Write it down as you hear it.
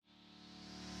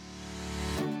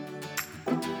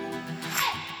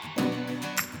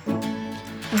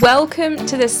Welcome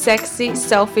to the Sexy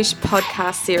Selfish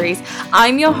podcast series.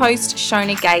 I'm your host,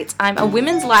 Shona Gates. I'm a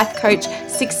women's life coach,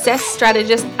 success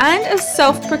strategist, and a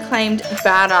self-proclaimed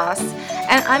badass.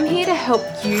 And I'm here to help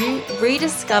you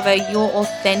rediscover your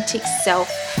authentic self,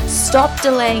 stop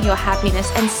delaying your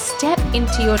happiness, and step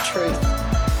into your truth.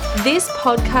 This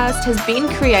podcast has been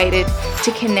created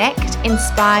to connect,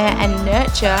 inspire, and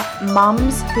nurture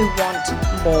mums who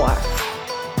want more.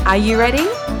 Are you ready?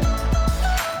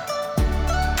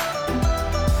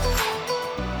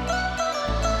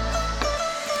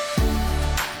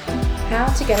 How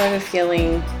to get over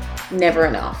feeling never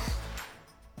enough.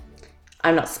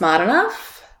 I'm not smart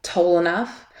enough, tall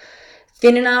enough,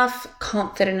 thin enough,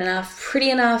 confident enough, pretty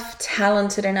enough,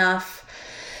 talented enough.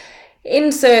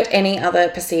 Insert any other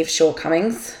perceived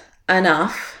shortcomings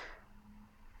enough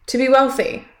to be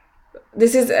wealthy.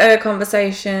 This is a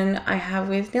conversation I have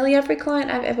with nearly every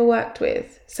client I've ever worked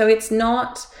with. So it's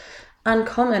not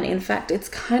uncommon. In fact, it's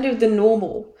kind of the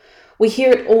normal. We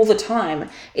hear it all the time.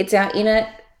 It's our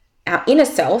inner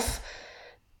self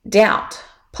doubt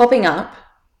popping up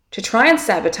to try and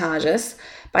sabotage us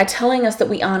by telling us that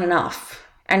we aren't enough.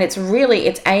 And its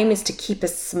aim is to keep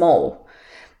us small.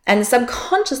 And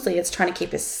subconsciously, it's trying to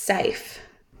keep us safe.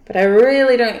 But I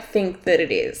really don't think that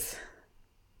it is.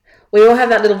 We all have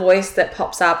that little voice that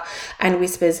pops up and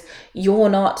whispers, you're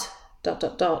not ...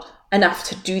 enough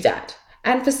to do that.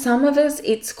 And for some of us,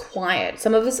 it's quiet.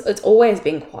 Some of us, it's always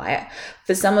been quiet.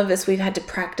 For some of us, we've had to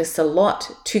practice a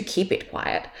lot to keep it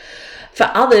quiet. For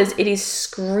others, it is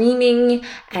screaming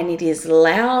and it is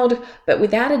loud. But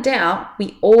without a doubt,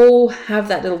 we all have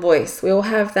that little voice. We all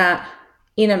have that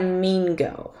inner mean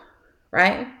girl,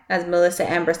 right? As Melissa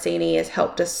Ambrosini has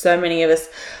helped us, so many of us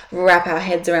wrap our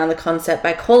heads around the concept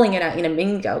by calling it our inner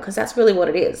mean girl, because that's really what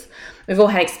it is. We've all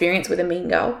had experience with a mean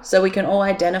girl, so we can all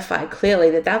identify clearly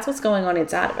that that's what's going on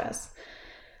inside of us.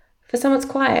 For some, it's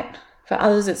quiet. For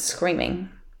others, it's screaming.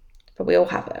 But we all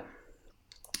have it.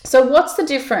 So what's the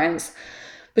difference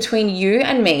between you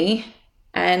and me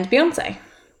and Beyonce?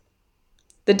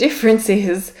 The difference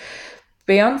is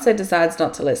Beyonce decides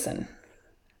not to listen.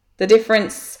 The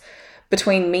difference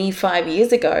between me 5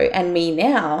 years ago and me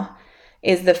now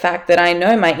is the fact that I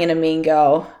know my inner mean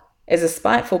girl is a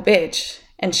spiteful bitch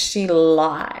and she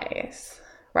lies,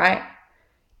 right?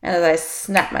 And as I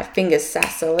snap my fingers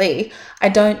sassily, I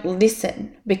don't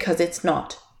listen because it's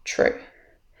not true.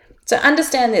 So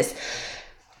understand this.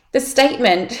 The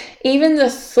statement, even the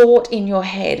thought in your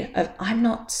head of I'm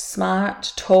not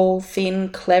smart, tall, thin,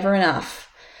 clever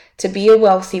enough to be a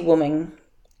wealthy woman,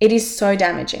 it is so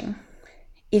damaging.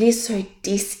 It is so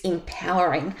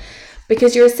disempowering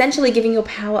because you're essentially giving your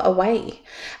power away.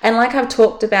 And like I've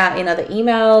talked about in other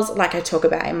emails, like I talk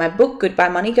about in my book, Goodbye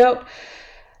Money Girl,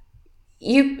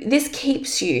 this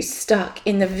keeps you stuck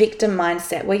in the victim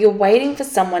mindset where you're waiting for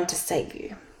someone to save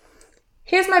you.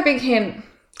 Here's my big hint.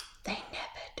 They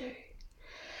never do.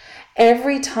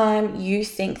 Every time you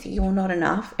think that you're not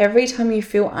enough, every time you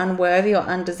feel unworthy or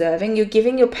undeserving, you're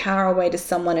giving your power away to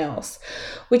someone else,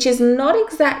 which is not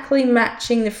exactly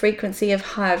matching the frequency of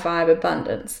high vibe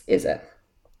abundance, is it?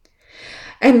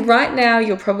 And right now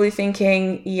you're probably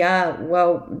thinking, yeah,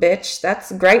 well, bitch,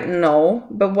 that's great and all,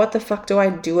 but what the fuck do I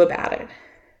do about it?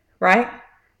 Right?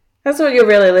 That's what you're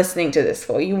really listening to this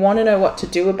for. You want to know what to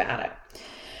do about it.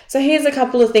 So here's a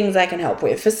couple of things I can help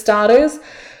with. For starters,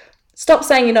 stop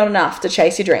saying you're not enough to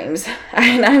chase your dreams.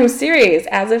 And I'm serious.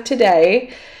 As of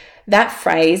today, that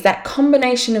phrase, that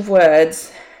combination of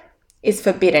words is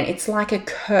forbidden. It's like a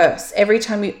curse. Every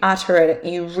time you utter it,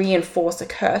 you reinforce a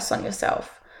curse on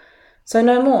yourself. So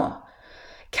no more.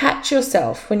 Catch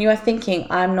yourself when you are thinking,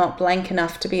 I'm not blank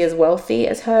enough to be as wealthy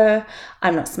as her.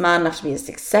 I'm not smart enough to be as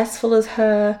successful as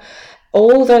her.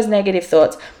 All those negative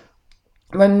thoughts.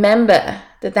 Remember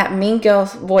that mean girl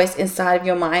voice inside of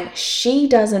your mind, she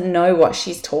doesn't know what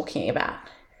she's talking about.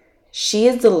 She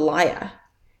is the liar.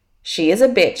 She is a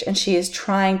bitch and she is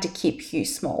trying to keep you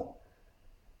small.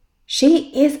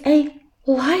 She is a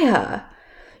liar.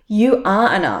 You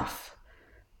are enough.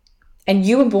 And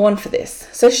you were born for this.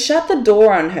 So shut the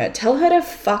door on her. Tell her to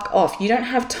fuck off. You don't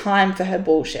have time for her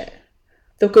bullshit.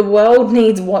 The world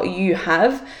needs what you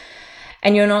have,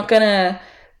 and you're not going to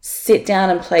sit down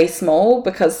and play small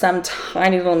because some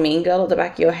tiny little mean girl at the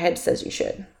back of your head says you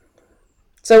should.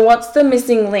 So what's the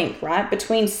missing link, right?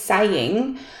 Between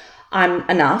saying I'm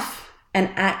enough and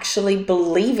actually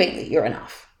believing that you're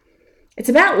enough. It's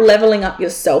about leveling up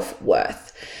your self-worth.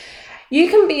 You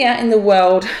can be out in the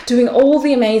world doing all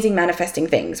the amazing manifesting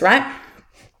things, right?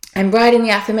 I'm writing the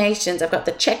affirmations. I've got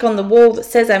the check on the wall that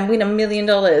says I win $1 million.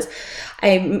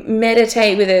 I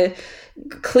meditate with a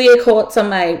clear quartz on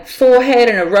my forehead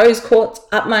and a rose quartz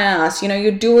up my ass.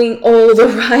 You're doing all the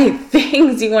right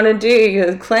things you want to do.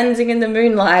 You're cleansing in the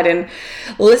moonlight and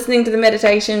listening to the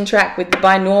meditation track with the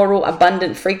binaural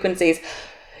abundant frequencies.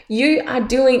 You are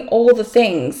doing all the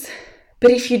things.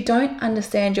 But if you don't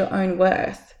understand your own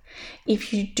worth,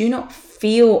 if you do not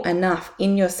feel enough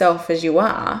in yourself as you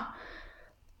are,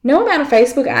 no amount of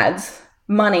Facebook ads,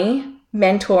 money,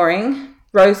 mentoring,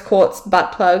 rose quartz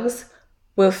butt plugs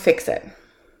will fix it.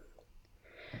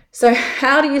 So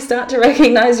how do you start to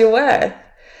recognize your worth?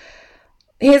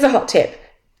 Here's a hot tip.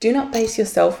 Do not base your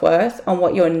self-worth on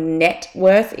what your net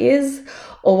worth is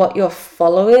or what your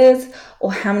followers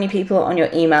or how many people are on your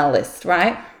email list,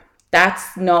 right?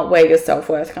 That's not where your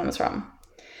self-worth comes from.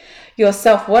 Your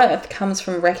self-worth comes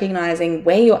from recognizing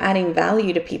where you're adding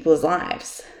value to people's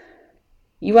lives.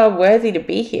 You are worthy to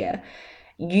be here.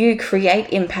 You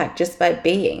create impact just by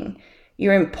being.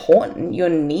 You're important. You're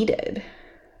needed.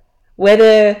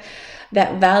 Whether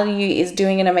that value is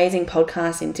doing an amazing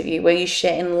podcast interview where you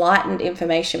share enlightened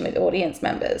information with audience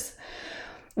members,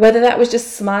 whether that was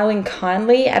just smiling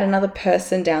kindly at another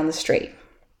person down the street,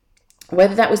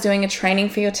 whether that was doing a training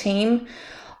for your team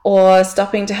or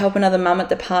stopping to help another mum at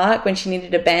the park when she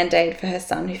needed a band-aid for her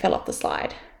son who fell off the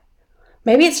slide.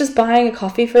 Maybe it's just buying a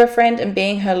coffee for a friend and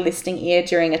being her listening ear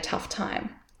during a tough time.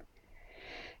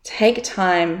 Take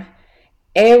time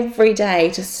every day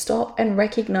to stop and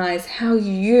recognize how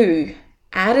you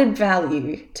added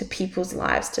value to people's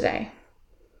lives today.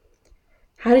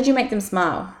 How did you make them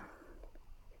smile?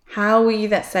 How were you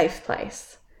that safe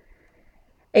place?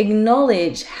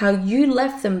 Acknowledge how you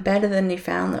left them better than you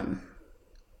found them.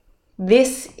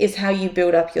 This is how you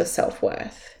build up your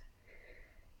self-worth.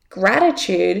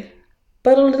 Gratitude,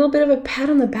 but a little bit of a pat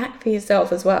on the back for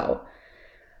yourself as well.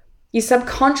 You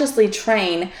subconsciously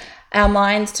train our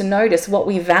minds to notice what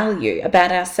we value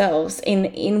about ourselves,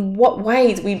 in what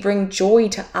ways we bring joy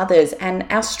to others and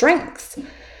our strengths.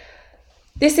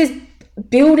 This is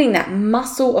building that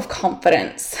muscle of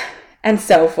confidence and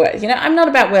self-worth. I'm not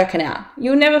about working out.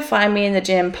 You'll never find me in the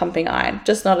gym pumping iron,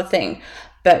 just not a thing.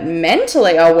 But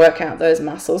mentally, I'll work out those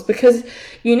muscles because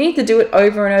you need to do it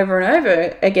over and over and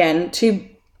over again to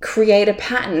create a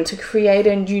pattern, to create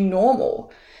a new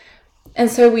normal. And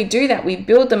so we do that. We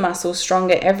build the muscle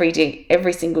stronger every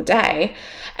single day.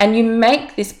 And you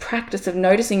make this practice of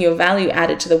noticing your value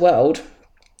added to the world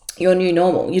your new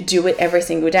normal. You do it every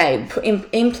single day.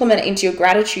 Implement it into your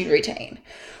gratitude routine.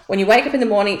 When you wake up in the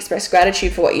morning, express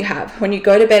gratitude for what you have. When you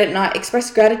go to bed at night,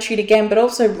 express gratitude again, but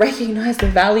also recognize the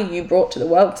value you brought to the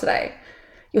world today.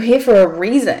 You're here for a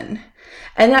reason.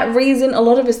 And that reason, a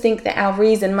lot of us think that our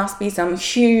reason must be some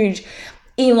huge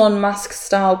Elon Musk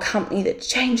style company that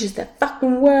changes the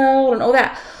fucking world and all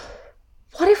that.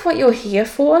 What if what you're here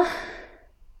for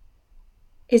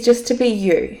is just to be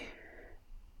you,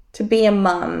 to be a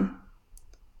mum,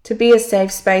 to be a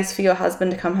safe space for your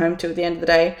husband to come home to at the end of the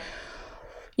day?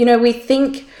 We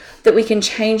think that we can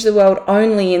change the world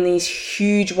only in these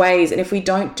huge ways. And if we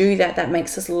don't do that, that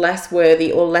makes us less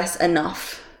worthy or less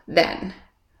enough then.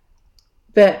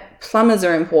 But plumbers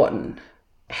are important.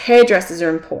 Hairdressers are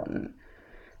important.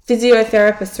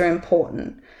 Physiotherapists are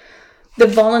important. The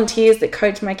volunteers that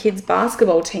coach my kids'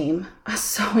 basketball team are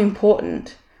so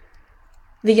important.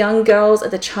 The young girls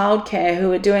at the childcare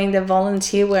who are doing the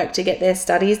volunteer work to get their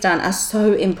studies done are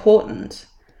so important.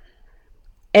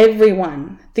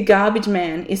 Everyone, the garbage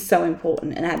man, is so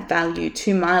important and add value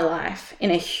to my life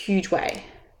in a huge way.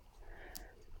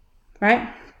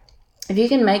 Right? If you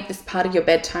can make this part of your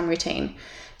bedtime routine,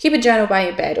 keep a journal by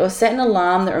your bed or set an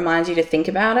alarm that reminds you to think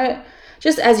about it.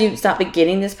 Just as you start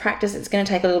beginning this practice, it's going to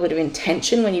take a little bit of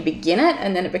intention when you begin it,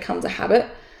 and then it becomes a habit.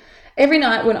 Every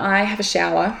night when I have a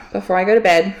shower before I go to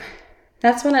bed,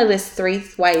 that's when I list 3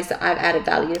 ways that I've added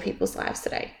value to people's lives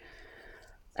today.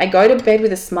 I go to bed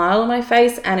with a smile on my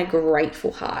face and a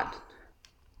grateful heart,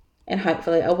 and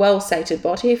hopefully a well-sated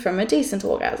body from a decent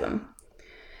orgasm.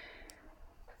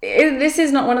 This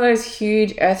is not one of those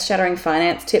huge earth-shattering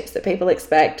finance tips that people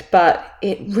expect, but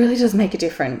it really does make a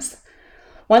difference.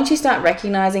 Once you start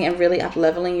recognizing and really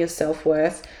up-leveling your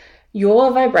self-worth,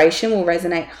 your vibration will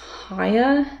resonate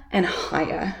higher and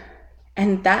higher.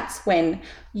 And that's when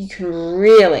you can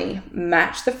really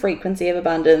match the frequency of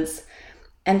abundance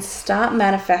and start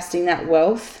manifesting that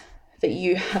wealth that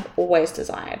you have always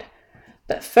desired.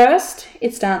 But first,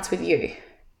 it starts with you.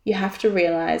 You have to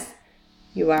realize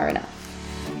you are enough.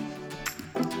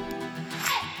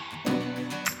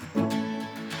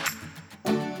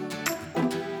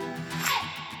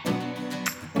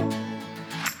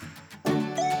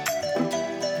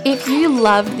 If you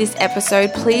loved this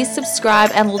episode, please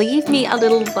subscribe and leave me a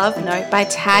little love note by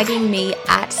tagging me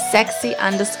at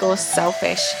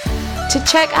sexy_selfish. To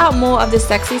check out more of the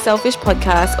Sexy Selfish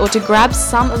podcast or to grab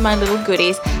some of my little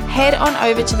goodies, head on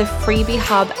over to the freebie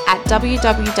hub at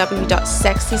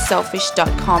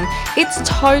www.sexyselfish.com. It's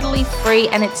totally free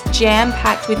and it's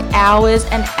jam-packed with hours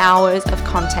and hours of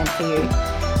content for you.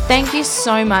 Thank you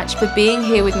so much for being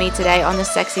here with me today on the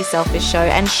Sexy Selfish Show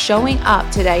and showing up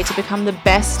today to become the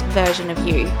best version of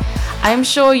you. I'm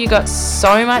sure you got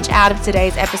so much out of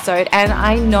today's episode, and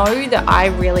I know that I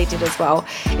really did as well.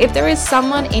 If there is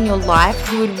someone in your life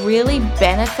who would really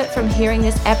benefit from hearing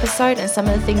this episode and some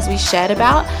of the things we shared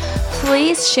about,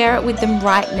 please share it with them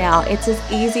right now. It's as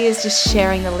easy as just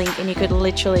sharing the link and you could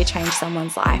literally change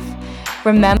someone's life.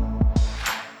 Remember,